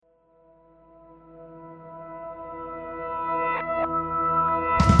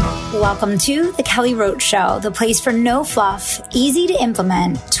Welcome to The Kelly Roach Show, the place for no fluff, easy to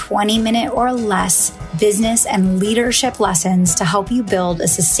implement, 20-minute or less business and leadership lessons to help you build a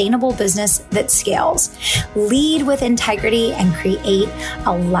sustainable business that scales, lead with integrity, and create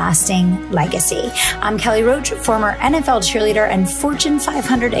a lasting legacy. I'm Kelly Roach, former NFL cheerleader and Fortune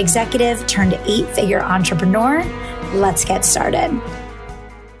 500 executive turned 8-figure entrepreneur. Let's get started.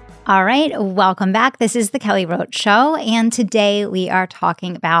 All right, welcome back. This is The Kelly Roach Show, and today we are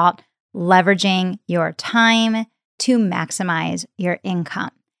talking about leveraging your time to maximize your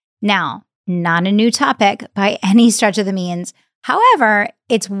income. Now, not a new topic by any stretch of the means. However,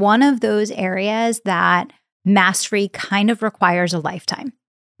 it's one of those areas that mastery kind of requires a lifetime,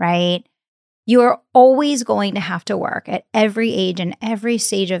 right? You are always going to have to work at every age and every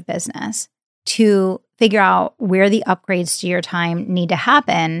stage of business to figure out where the upgrades to your time need to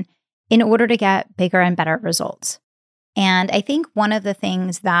happen in order to get bigger and better results. And I think one of the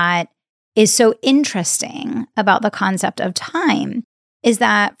things that is so interesting about the concept of time is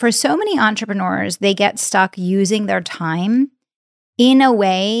that for so many entrepreneurs, they get stuck using their time in a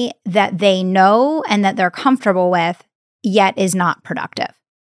way that they know and that they're comfortable with, yet is not productive.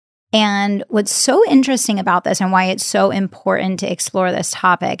 And what's so interesting about this and why it's so important to explore this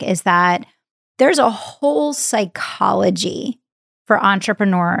topic is that there's a whole psychology for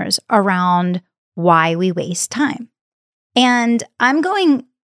entrepreneurs around why we waste time. And I'm going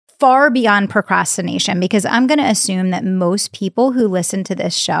far beyond procrastination because I'm going to assume that most people who listen to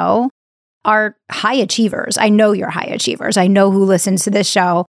this show are high achievers. I know you're high achievers. I know who listens to this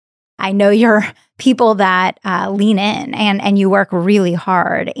show. I know you're people that lean in and you work really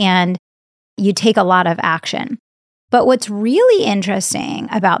hard and you take a lot of action. But what's really interesting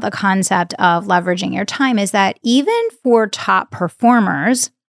about the concept of leveraging your time is that even for top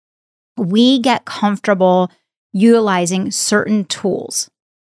performers, we get comfortable utilizing certain tools.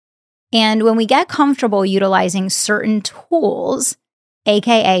 And when we get comfortable utilizing certain tools,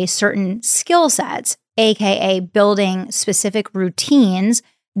 aka certain skill sets, aka building specific routines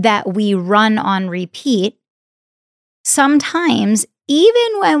that we run on repeat, sometimes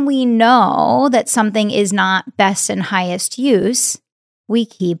even when we know that something is not best and highest use, we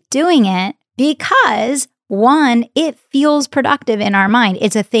keep doing it because, one, it feels productive in our mind.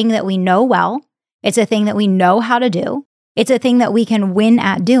 It's a thing that we know well. It's a thing that we know how to do. It's a thing that we can win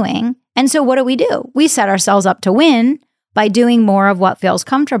at doing. And so what do? We set ourselves up to win by doing more of what feels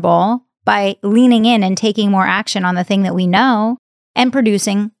comfortable, by leaning in and taking more action on the thing that we know and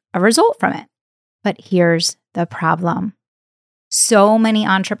producing a result from it. But here's the problem. So many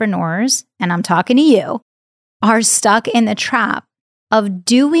entrepreneurs, and I'm talking to you, are stuck in the trap of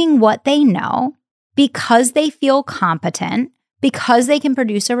doing what they know because they feel competent, because they can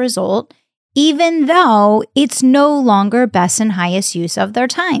produce a result, even though it's no longer best and highest use of their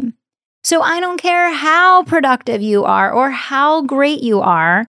time. So I don't care how productive you are or how great you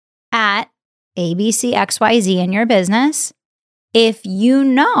are at ABCXYZ in your business, if you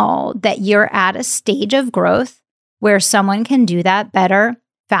know that you're at a stage of growth where someone can do that better,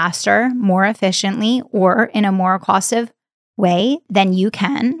 faster, more efficiently, or in a more cost-effective way than you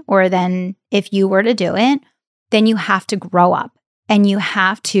can, or than if you were to do it, then you have to grow up and you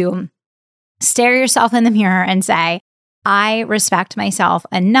have to stare yourself in the mirror and say, I respect myself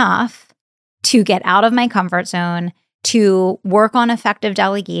enough to get out of my comfort zone, to work on effective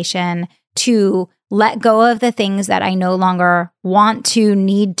delegation, to let go of the things that I no longer want to,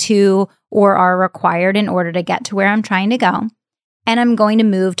 need to, or are required in order to get to where I'm trying to go. And I'm going to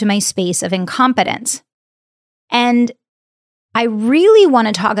move to my space of incompetence. And I really want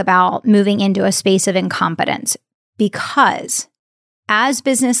to talk about moving into a space of incompetence because as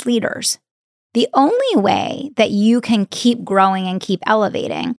business leaders, the only way that you can keep growing and keep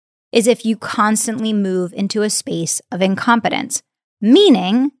elevating is if you constantly move into a space of incompetence,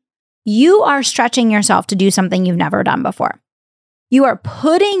 meaning you are stretching yourself to do something you've never done before. You are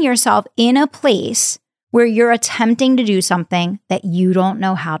putting yourself in a place where you're attempting to do something that you don't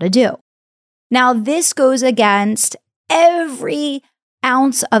know how to do. Now, this goes against every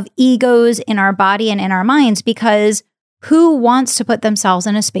ounce of egos in our body and in our minds because who wants to put themselves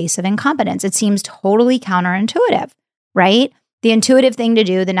in a space of incompetence? It seems totally counterintuitive, right? The intuitive thing to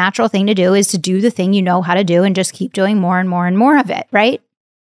do, the natural thing to do is to do the thing you know how to do and just keep doing more and more and more of it, right?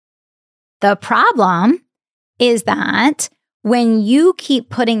 The problem is that when you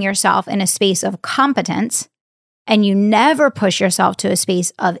keep putting yourself in a space of competence and you never push yourself to a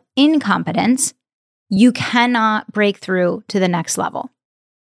space of incompetence, you cannot break through to the next level.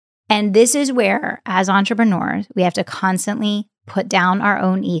 And this is where, as entrepreneurs, we have to constantly put down our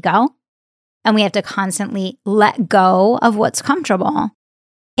own ego and we have to constantly let go of what's comfortable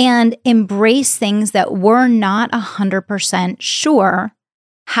and embrace things that we're not 100% sure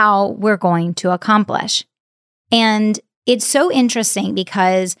how we're going to accomplish. And it's so interesting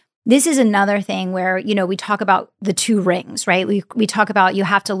because this is another thing where, we talk about the two rings, right? We talk about you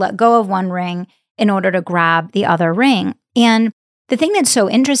have to let go of one ring in order to grab the other ring. And the thing that's so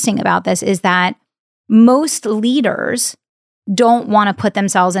interesting about this is that most leaders don't want to put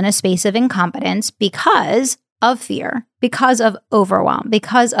themselves in a space of incompetence because of fear, because of overwhelm,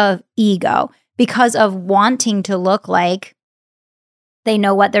 because of ego, because of wanting to look like they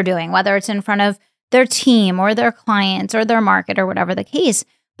know what they're doing, whether it's in front of their team or their clients or their market or whatever the case.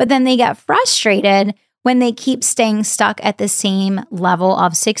 But then they get frustrated when they keep staying stuck at the same level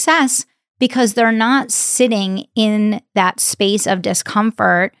of success because they're not sitting in that space of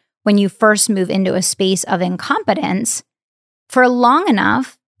discomfort when you first move into a space of incompetence for long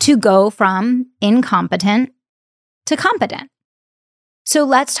enough to go from incompetent to competent. So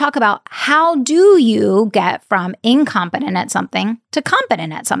let's talk about how do you get from incompetent at something to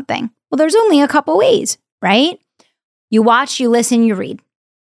competent at something? Well, there's only a couple ways, right? You watch, you listen, you read.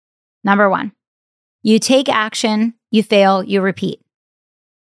 Number 1, you take action, you fail, you repeat,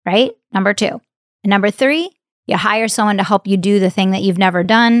 right? Number 2. And number 3, you hire someone to help you do the thing that you've never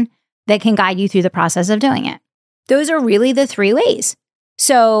done that can guide you through the process of doing it. Those are really the 3 ways.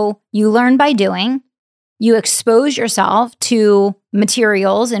 So you learn by doing, you expose yourself to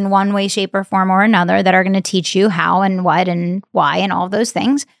materials in one way, shape, or form or another that are going to teach you how and what and why and all of those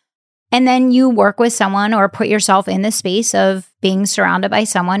things. And then you work with someone or put yourself in the space of being surrounded by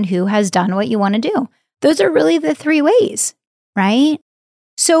someone who has done what you want to do. Those are really the 3 ways, right?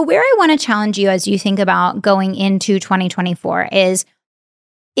 So where I want to challenge you as you think about going into 2024 is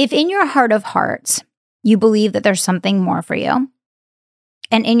if in your heart of hearts, you believe that there's something more for you,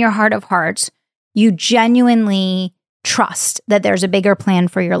 and in your heart of hearts, you genuinely trust that there's a bigger plan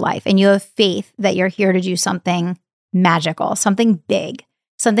for your life, and you have faith that you're here to do something magical, something big,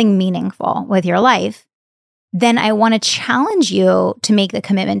 something meaningful with your life, then I want to challenge you to make the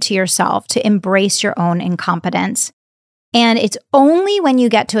commitment to yourself to embrace your own incompetence. And it's only when you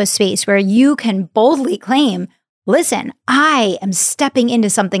get to a space where you can boldly claim, listen, I am stepping into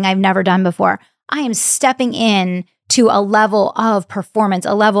something I've never done before. I am stepping in to a level of performance,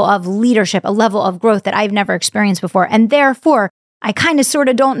 a level of leadership, a level of growth that I've never experienced before. And therefore, I kind of sort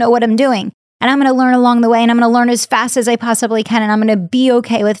of don't know what I'm doing. And I'm going to learn along the way, and I'm going to learn as fast as I possibly can. And I'm going to be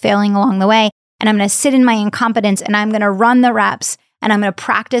okay with failing along the way. And I'm going to sit in my incompetence, and I'm going to run the reps, and I'm going to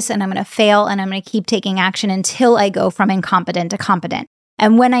practice, and I'm going to fail, and I'm going to keep taking action until I go from incompetent to competent.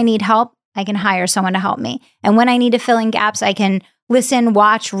 And when I need help, I can hire someone to help me. And when I need to fill in gaps, I can listen,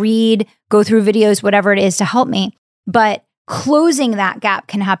 watch, read, go through videos, whatever it is to help me. But closing that gap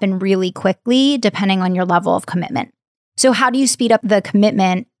can happen really quickly depending on your level of commitment. So how do you speed up the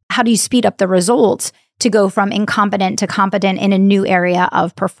commitment? How do you speed up the results to go from incompetent to competent in a new area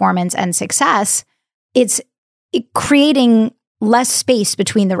of performance and success? It's creating less space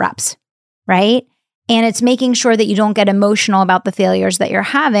between the reps, right? And it's making sure that you don't get emotional about the failures that you're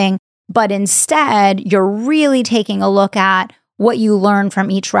having, but instead you're really taking a look at what you learn from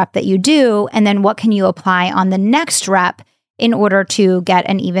each rep that you do, and then what can you apply on the next rep in order to get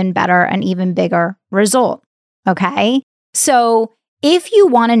an even better and even bigger result, okay? So if you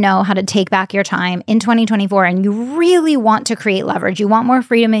want to know how to take back your time in 2024 and you really want to create leverage, you want more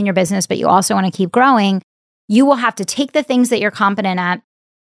freedom in your business, but you also want to keep growing, you will have to take the things that you're competent at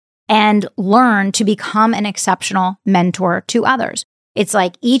and learn to become an exceptional mentor to others. It's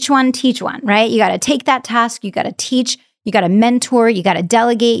like each one, teach one, right? You got to take that task, you got to teach, you got to mentor, you got to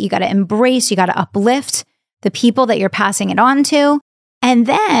delegate, you got to embrace, you got to uplift the people that you're passing it on to. And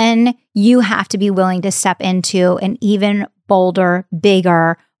then you have to be willing to step into an even bolder,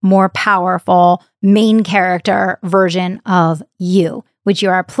 bigger, more powerful main character version of you, which you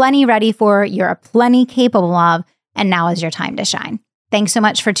are plenty ready for, you're plenty capable of, and now is your time to shine. Thanks so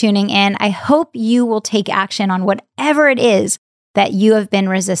much for tuning in. I hope you will take action on whatever it is that you have been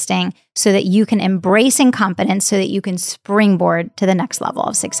resisting so that you can embrace incompetence so that you can springboard to the next level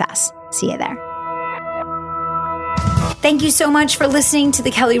of success. See you there. Thank you so much for listening to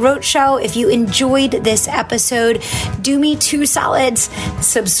The Kelly Roach Show. If you enjoyed this episode, do me 2 solids.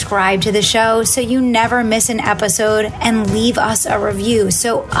 Subscribe to the show so you never miss an episode, and leave us a review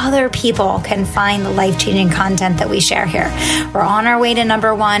so other people can find the life-changing content that we share here. We're on our way to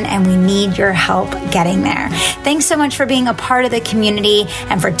number 1, and we need your help getting there. Thanks so much for being a part of the community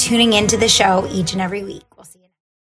and for tuning into the show each and every week.